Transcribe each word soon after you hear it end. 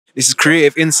This is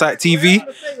Creative Insight TV,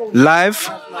 live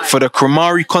for the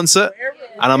Khamari concert.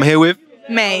 And I'm here with...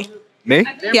 May. May?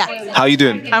 Yeah. How you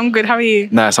doing? I'm good. How are you?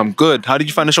 Nice, I'm good. How did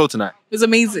you find the show tonight? It was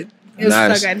amazing. It was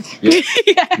Nice. so good. Yeah.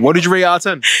 Yeah. What did you rate out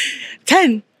of 10?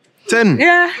 10. 10?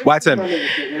 Yeah. Why 10?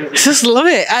 I just love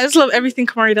it. I just love everything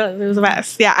Khamari does. It was the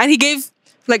best. Yeah. And he gave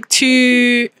like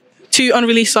two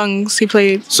unreleased songs he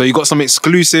played. So you got some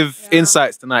exclusive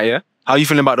insights tonight, yeah? How are you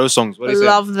feeling about those songs? What I do you say?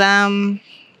 love them.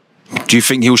 Do you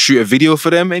think he'll shoot a video for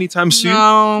them anytime soon?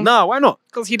 No. No, why not?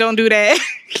 Because he don't do that.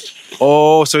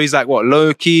 Oh, so he's like, what,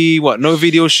 low key? What, no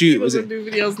video shoot? He Was doesn't it?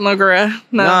 do videos, no girl.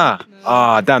 No. Nah.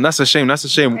 Ah, damn, that's a shame. That's a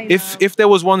shame. If there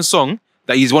was one song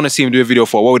that you'd want to see him do a video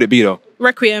for, what would it be though?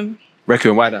 Requiem.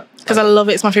 Requiem, why that? Because I love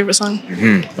it. It's my favorite song.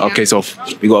 Okay, so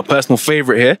we got a personal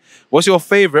favorite here. What's your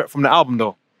favorite from the album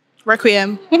though?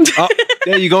 Requiem. Oh,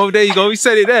 there you go. There you go. You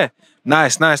said it there.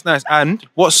 Nice, nice, nice. And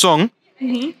what song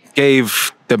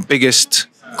gave the biggest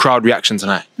crowd reaction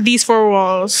tonight? These Four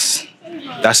Walls.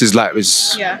 That's his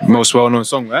his Yeah. most well-known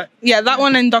song, right? Yeah, that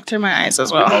one and Doctor My Eyes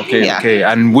as well. Okay, Yeah. okay.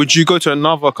 And would you go to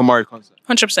another Khamari concert?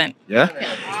 100%. Yeah?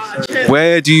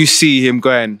 Where do you see him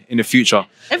going in the future?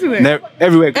 Everywhere.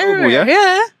 Everywhere global, yeah?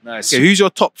 Yeah. Nice. Okay, who's your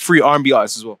top 3 R&B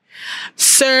artists as well?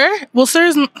 Sir. Well,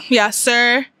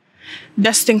 Sir,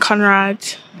 Destin Conrad,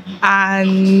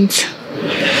 and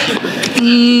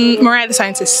Mariah the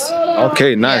Scientist.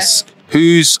 Okay, nice.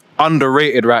 Who's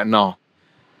underrated right now?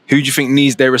 Who do you think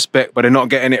needs their respect, but they're not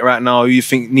getting it right now? Who you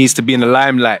think needs to be in the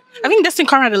limelight? I think Destin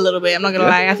Conrad a little bit. I'm not gonna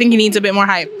lie. I think he needs a bit more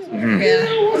hype.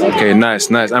 Yeah. Okay, nice,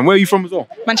 nice. And where are you from as well?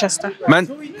 Manchester.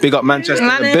 Big up Manchester in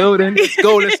the building. Let's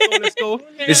go, let's go, let's go.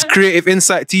 It's Creative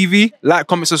Insight TV. Like,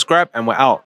 comment, subscribe, and we're out.